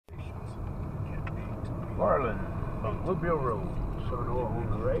Garland from Woodville Road. Sonora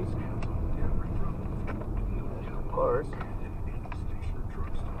on the right. Of course.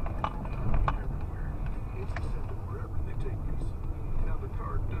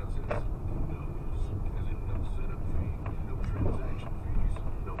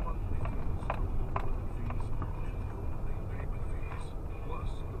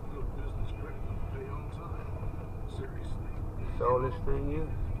 That's all this thing is.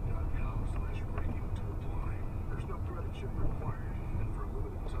 There's no credit check required, and for a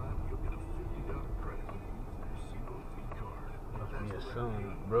limited time, you'll get a $50 credit when you use their zero fee card. Must be a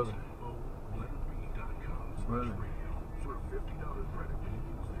son, brother. Brother. For a $50 credit when you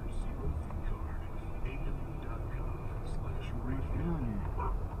use their zero fee card. AW.com/reunion.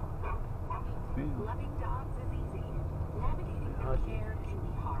 Loving dogs is easy. Navigating their care can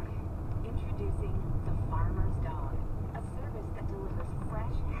be hard. Introducing the Farmer's Dog, a service that delivers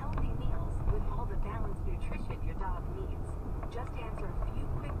fresh, healthy meals with all the balanced nutrition your dog needs. Just answer a few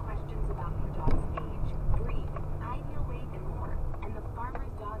quick questions about your dog's age, breed, ideal weight, and more, and the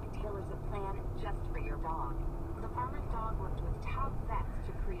Farmer's Dog tailors a plan just for your dog. The Farmer's Dog worked with top vets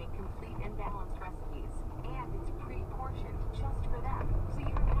to create complete and balanced recipes, and it's pre-portioned just for them, so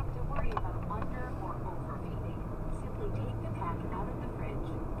you don't have to worry about under or overfeeding. Simply take the pack out of the fridge,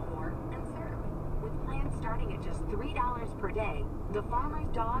 pour, and serve. With plans starting at just $3 per day, the Farmer's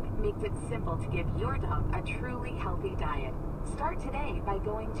Dog makes it simple to give your dog a truly healthy diet. Start today by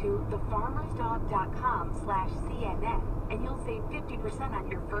going to thefarmersdog.com/CNN, and you'll save 50% on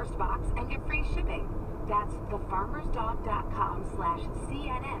your first box and get free shipping. That's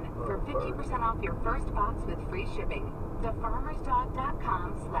thefarmersdog.com/CNN for 50% off your first box with free shipping.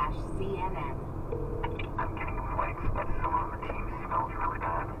 Thefarmersdog.com/CNN. I'm getting complaints that someone on the team smells really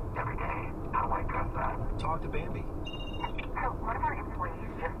bad every day. How do I address that? Talk to Bambi. So one of our employees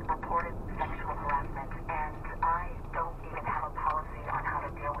just reported sexual harassment, and I don't even have a policy on how to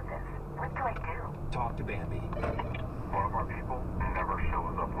deal with this. What do I do? Talk to Bambi. One of our people never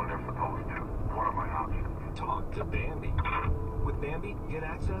shows up when they're supposed to. What are my options? Talk to Bambi. With Bambi, get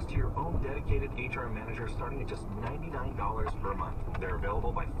access to your own dedicated HR manager starting at just $99 per month. They're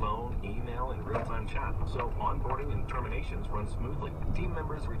available by phone, email, and real-time chat, so onboarding and terminations run smoothly. Team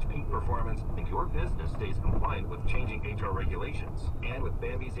members reach peak performance, and your business stays compliant with changing HR regulations. And with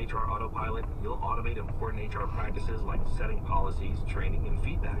Bambi's HR Autopilot, you'll automate important HR practices like setting policies, training, and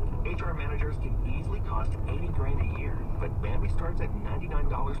feedback. HR managers can easily cost $80,000 a year, but Bambi starts at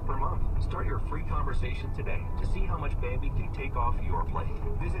 $99 per month. Start your free conversation today to see how much Bambi can take off your plate.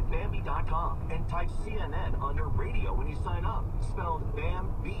 Visit Bambi.com and type CNN under radio when you sign up. Spelled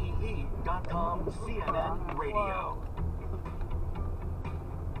BAMBEE.com CNN radio.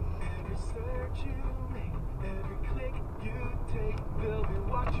 Every search you make, every click you take, they'll be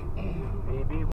watching